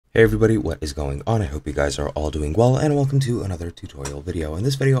Hey everybody, what is going on? I hope you guys are all doing well, and welcome to another tutorial video. In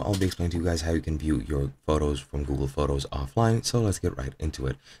this video, I'll be explaining to you guys how you can view your photos from Google Photos offline, so let's get right into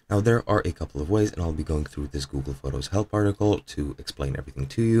it. Now, there are a couple of ways, and I'll be going through this Google Photos help article to explain everything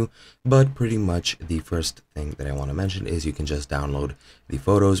to you, but pretty much the first thing that I want to mention is you can just download the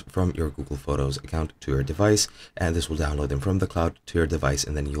photos from your Google Photos account to your device, and this will download them from the cloud to your device,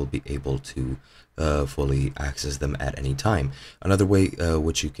 and then you'll be able to fully access them at any time. Another way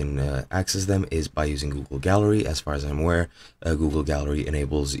which you can access them is by using Google Gallery. As far as I'm aware, Google Gallery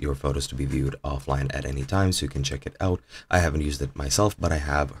enables your photos to be viewed offline at any time, so you can check it out. I haven't used it myself, but I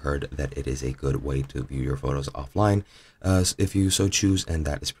have heard that it is a good way to view your photos offline if you so choose, and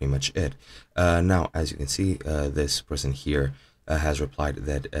that is pretty much it. Now, as you can see, this person here has replied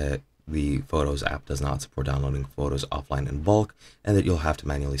that the Photos app does not support downloading photos offline in bulk, and that you'll have to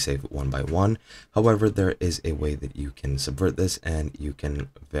manually save one by one. However, there is a way that you can subvert this, and you can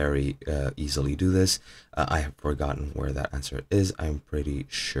very easily do this. I have forgotten where that answer is. I'm pretty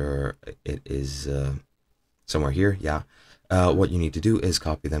sure it is somewhere here. Yeah. What you need to do is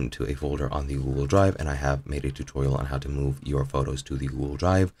copy them to a folder on the Google Drive, and I have made a tutorial on how to move your photos to the Google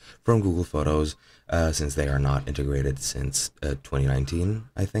Drive from Google Photos, since they are not integrated since 2019,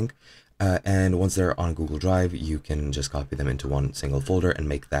 I think. And once they're on Google Drive, you can just copy them into one single folder and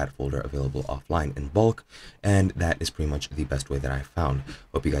make that folder available offline in bulk, and that is pretty much the best way that I found.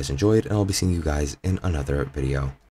 Hope you guys enjoyed, and I'll be seeing you guys in another video.